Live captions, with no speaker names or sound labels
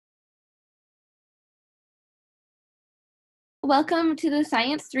Welcome to the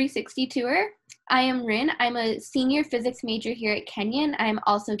Science 360 tour. I am Ryn. I'm a senior physics major here at Kenyon. I'm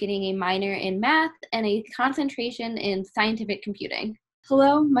also getting a minor in math and a concentration in scientific computing.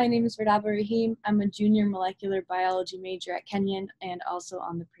 Hello, my name is Rodaba Rahim. I'm a junior molecular biology major at Kenyon and also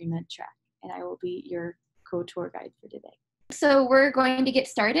on the pre-med track, and I will be your co-tour guide for today. So we're going to get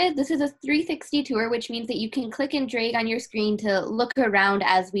started. This is a 360 tour, which means that you can click and drag on your screen to look around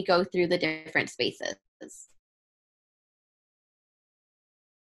as we go through the different spaces.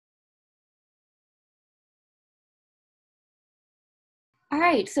 All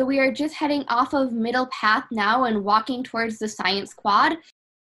right, so we are just heading off of Middle Path now and walking towards the Science Quad.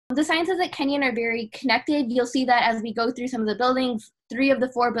 The sciences at Kenyon are very connected. You'll see that as we go through some of the buildings, 3 of the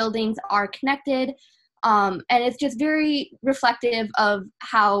 4 buildings are connected. And it's just very reflective of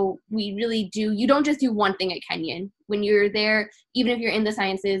how we really do. You don't just do one thing at Kenyon. When you're there, even if you're in the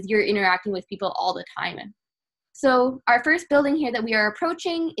sciences, you're interacting with people all the time. So our first building here that we are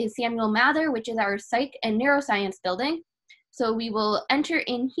approaching is Samuel Mather, which is our Psych and Neuroscience building. So we will enter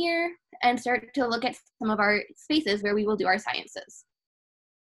in here and start to look at some of our spaces where we will do our sciences.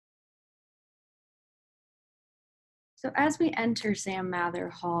 So as we enter Sam Mather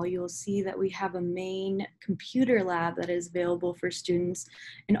Hall, you'll see that we have a main computer lab that is available for students,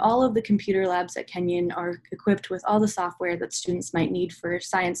 and all of the computer labs at Kenyon are equipped with all the software that students might need for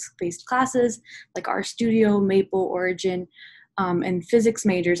science-based classes, like RStudio, Maple, Origin, and physics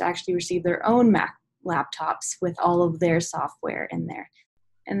majors actually receive their own Mac laptops with all of their software in there.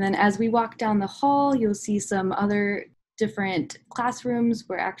 And then as we walk down the hall, you'll see some other different classrooms.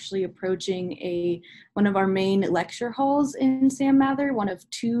 We're actually approaching one of our main lecture halls in Sam Mather, one of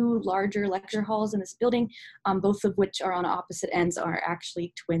 2 larger lecture halls in this building, both of which are on opposite ends, are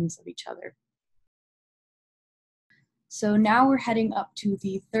actually twins of each other. So now we're heading up to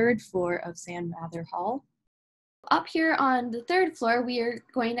the 3rd floor of Sam Mather Hall. Up here on the 3rd floor, we are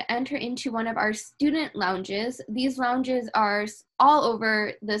going to enter into one of our student lounges. These lounges are all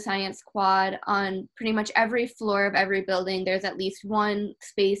over the Science Quad. On pretty much every floor of every building, there's at least one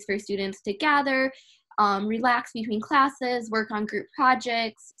space for students to gather, relax between classes, work on group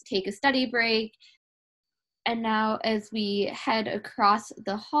projects, take a study break. And now as we head across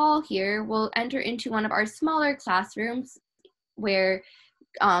the hall here, we'll enter into one of our smaller classrooms where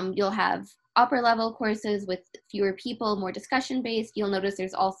you'll have upper level courses with fewer people, more discussion based. You'll notice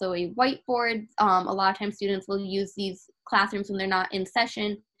there's also a whiteboard. A lot of times students will use these classrooms when they're not in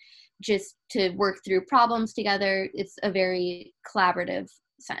session just to work through problems together. It's a very collaborative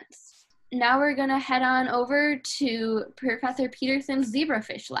sense. Now we're gonna head on over to Professor Peterson's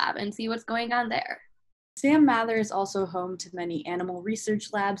zebrafish lab and see what's going on there. Sam Mather is also home to many animal research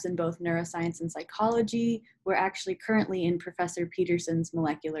labs in both neuroscience and psychology. We're actually currently in Professor Peterson's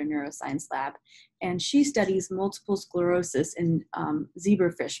molecular neuroscience lab, and she studies multiple sclerosis in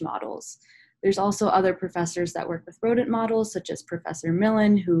zebrafish models. There's also other professors that work with rodent models, such as Professor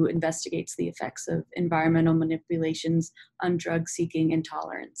Millen, who investigates the effects of environmental manipulations on drug-seeking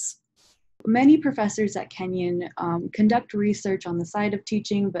intolerance. Many professors at Kenyon conduct research on the side of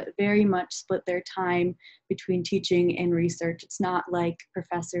teaching, but very much split their time between teaching and research. It's not like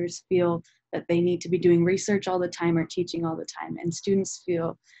professors feel that they need to be doing research all the time or teaching all the time, and students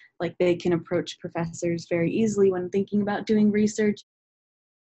feel like they can approach professors very easily when thinking about doing research.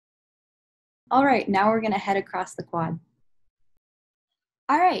 All right, now we're going to head across the quad.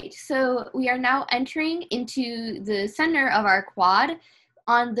 All right, so we are now entering into the center of our quad.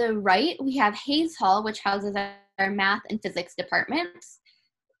 On the right, we have Hayes Hall, which houses our math and physics departments.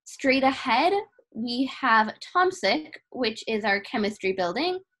 Straight ahead, we have Tomsich, which is our chemistry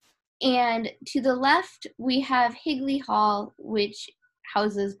building. And to the left, we have Higley Hall, which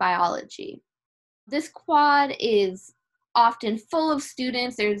houses biology. This quad is often full of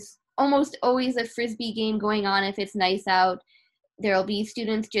students. There's almost always a frisbee game going on if it's nice out. There'll be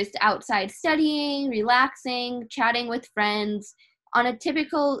students just outside studying, relaxing, chatting with friends. On a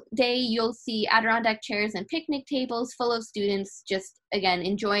typical day, you'll see Adirondack chairs and picnic tables full of students just, again,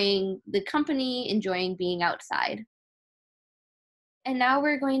 enjoying the company, enjoying being outside. And now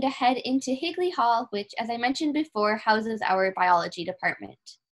we're going to head into Higley Hall, which, as I mentioned before, houses our biology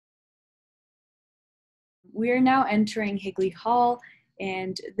department. We are now entering Higley Hall,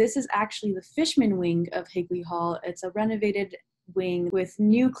 and this is actually the Fishman wing of Higley Hall. It's a renovated wing with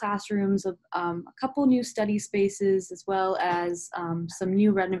new classrooms, a couple new study spaces, as well as some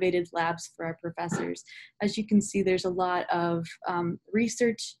new renovated labs for our professors. As you can see, there's a lot of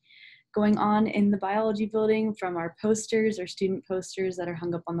research going on in the biology building, from our posters or student posters that are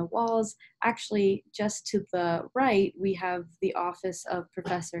hung up on the walls. Actually, just to the right, we have the office of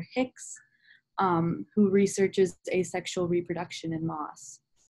Professor Hicks. who researches asexual reproduction in moss.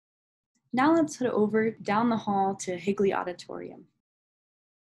 Now let's head over down the hall to Higley Auditorium.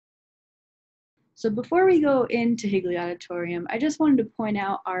 So before we go into Higley Auditorium, I just wanted to point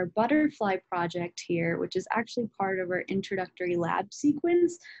out our butterfly project here, which is actually part of our introductory lab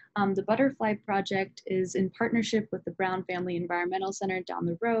sequence. The butterfly project is in partnership with the Brown Family Environmental Center down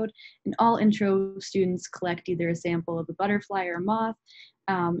the road, and all intro students collect either a sample of a butterfly or a moth,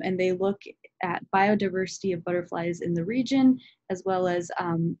 and they look at biodiversity of butterflies in the region, as well as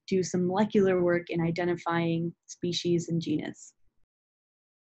do some molecular work in identifying species and genus.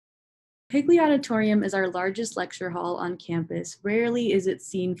 Higley Auditorium is our largest lecture hall on campus. Rarely is it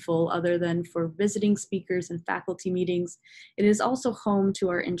seen full other than for visiting speakers and faculty meetings. It is also home to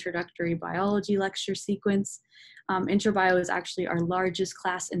our introductory biology lecture sequence. Introbio is actually our largest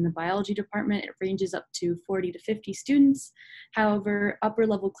class in the biology department. It ranges up to 40 to 50 students. However, upper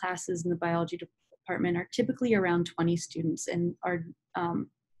level classes in the biology department are typically around 20 students and are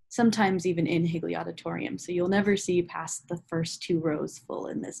sometimes even in Higley Auditorium. So you'll never see past the first 2 rows full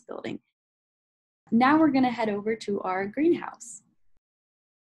in this building. Now we're going to head over to our greenhouse.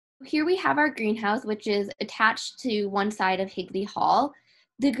 Here we have our greenhouse, which is attached to one side of Higley Hall.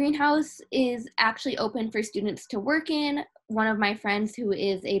 The greenhouse is actually open for students to work in. One of my friends who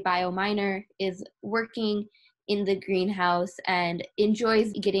is a bio minor is working in the greenhouse and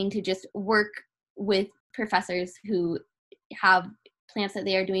enjoys getting to just work with professors who have plants that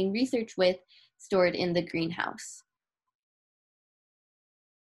they are doing research with stored in the greenhouse.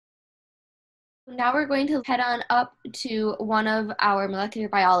 Now we're going to head on up to one of our molecular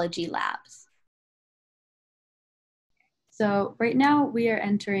biology labs. So right now we are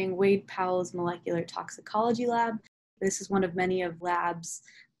entering Wade Powell's molecular toxicology lab. This is one of many of labs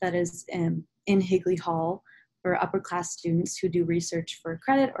that is in Higley Hall for upper class students who do research for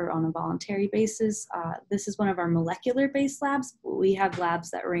credit or on a voluntary basis. This is one of our molecular based labs. We have labs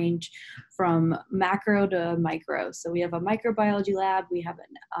that range from macro to micro. So we have a microbiology lab, we have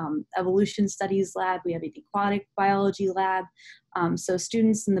an evolution studies lab, we have an aquatic biology lab. So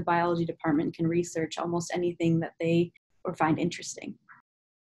students in the biology department can research almost anything that they or find interesting.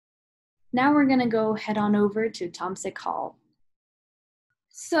 Now we're gonna go head on over to Tomsich Hall.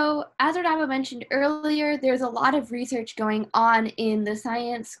 So, as Rodaba mentioned earlier, there's a lot of research going on in the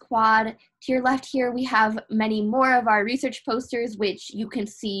science quad. To your left here, we have many more of our research posters, which you can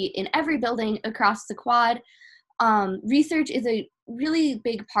see in every building across the quad. Research is a really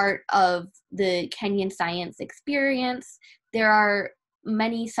big part of the Kenyon science experience. There are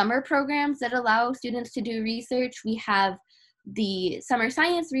many summer programs that allow students to do research. We have the summer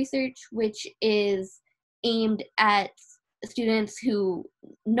science research, which is aimed at students who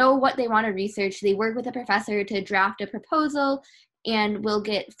know what they want to research. They work with a professor to draft a proposal and will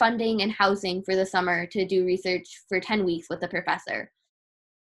get funding and housing for the summer to do research for 10 weeks with the professor.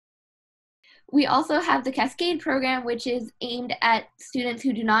 We also have the Cascade program, which is aimed at students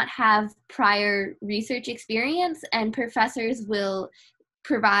who do not have prior research experience, and professors will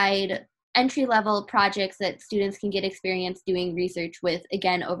provide entry-level projects that students can get experience doing research with,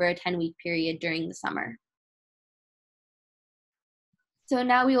 again, over a 10-week period during the summer. So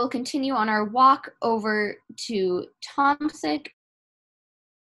now we will continue on our walk over to Tomsich.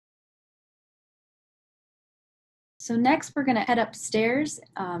 So next we're gonna head upstairs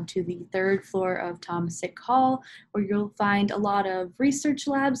to the 3rd floor of Tomsich Hall, where you'll find a lot of research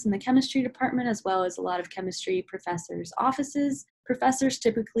labs in the chemistry department, as well as a lot of chemistry professors' offices. Professors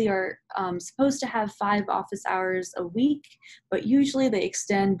typically are supposed to have 5 office hours a week, but usually they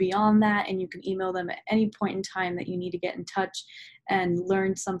extend beyond that, and you can email them at any point in time that you need to get in touch and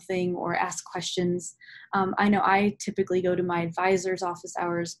learn something or ask questions. I know I typically go to my advisor's office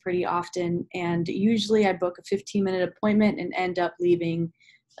hours pretty often, and usually I book a 15-minute appointment and end up leaving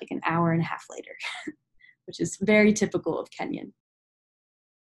like an hour and a half later, which is very typical of Kenyon.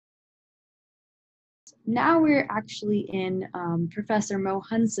 Now we're actually in Professor Mo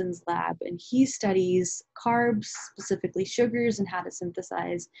Hunson's lab, and he studies carbs, specifically sugars, and how to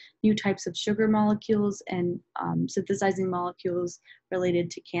synthesize new types of sugar molecules and synthesizing molecules related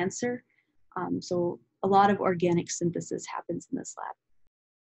to cancer. So a lot of organic synthesis happens in this lab.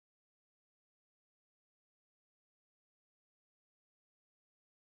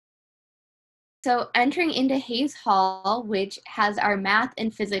 So entering into Hayes Hall, which has our math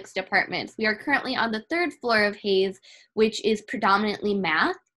and physics departments. We are currently on the 3rd floor of Hayes, which is predominantly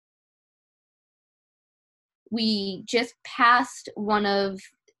math. We just passed one of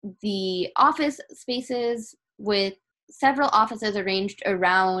the office spaces with several offices arranged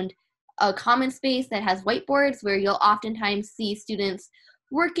around a common space that has whiteboards, where you'll oftentimes see students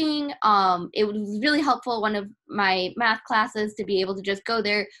working. It was really helpful, one of my math classes, to be able to just go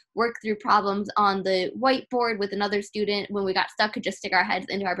there, work through problems on the whiteboard with another student. When we got stuck, could just stick our heads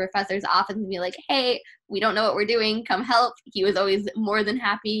into our professor's office and be like, hey, we don't know what we're doing, come help. He was always more than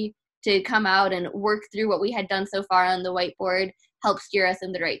happy to come out and work through what we had done so far on the whiteboard, help steer us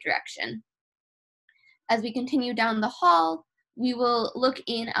in the right direction. As we continue down the hall, we will look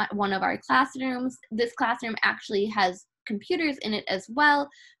in at one of our classrooms. This classroom actually has computers in it as well.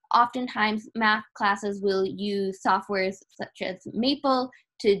 Oftentimes, math classes will use softwares such as Maple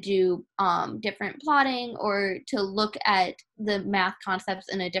to do different plotting or to look at the math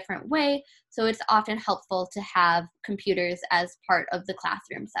concepts in a different way. So it's often helpful to have computers as part of the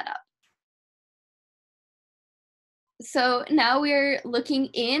classroom setup. So now we're looking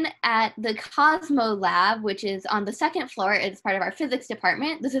in at the Cosmo lab, which is on the second floor. It's part of our physics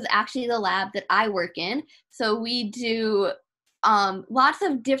department. This is actually the lab that I work in. So we do lots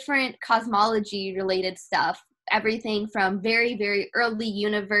of different cosmology related stuff, everything from very, very early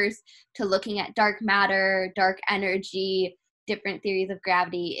universe to looking at dark matter, dark energy, different theories of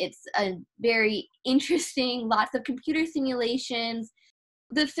gravity. It's a very interesting, lots of computer simulations.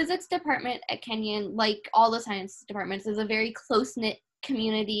 The physics department at Kenyon, like all the science departments, is a very close-knit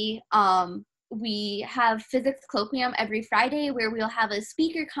community. We have physics colloquium every Friday where we'll have a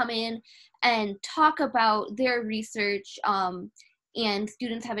speaker come in and talk about their research, and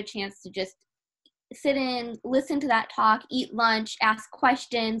students have a chance to just sit in, listen to that talk, eat lunch, ask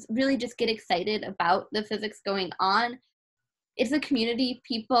questions, really just get excited about the physics going on. It's a community.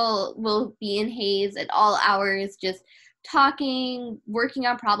 People will be in Hayes at all hours, just talking, working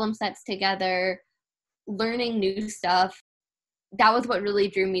on problem sets together, learning new stuff. That was what really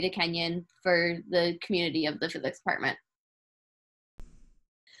drew me to Kenyon for the community of the physics department.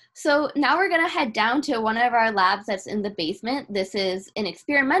 So now we're going to head down to one of our labs that's in the basement. This is an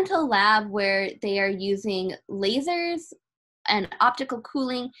experimental lab where they are using lasers and optical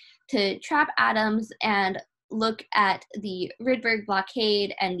cooling to trap atoms and look at the Rydberg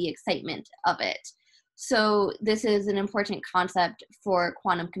blockade and the excitement of it. So this is an important concept for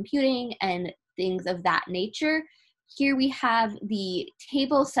quantum computing and things of that nature. Here we have the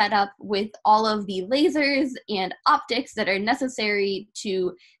table set up with all of the lasers and optics that are necessary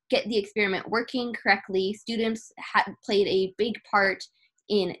to get the experiment working correctly. Students had played a big part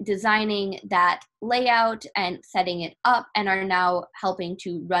in designing that layout and setting it up and are now helping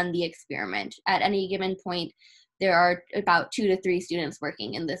to run the experiment. At any given point, there are about 2 to 3 students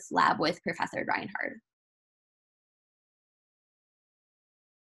working in this lab with Professor Reinhardt.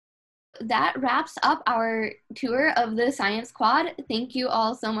 That wraps up our tour of the Science Quad. Thank you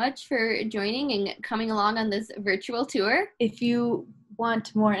all so much for joining and coming along on this virtual tour. If you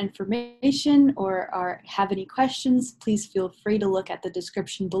want more information or have any questions, please feel free to look at the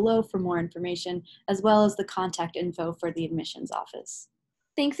description below for more information, as well as the contact info for the admissions office.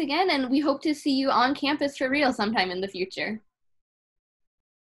 Thanks again, and we hope to see you on campus for real sometime in the future.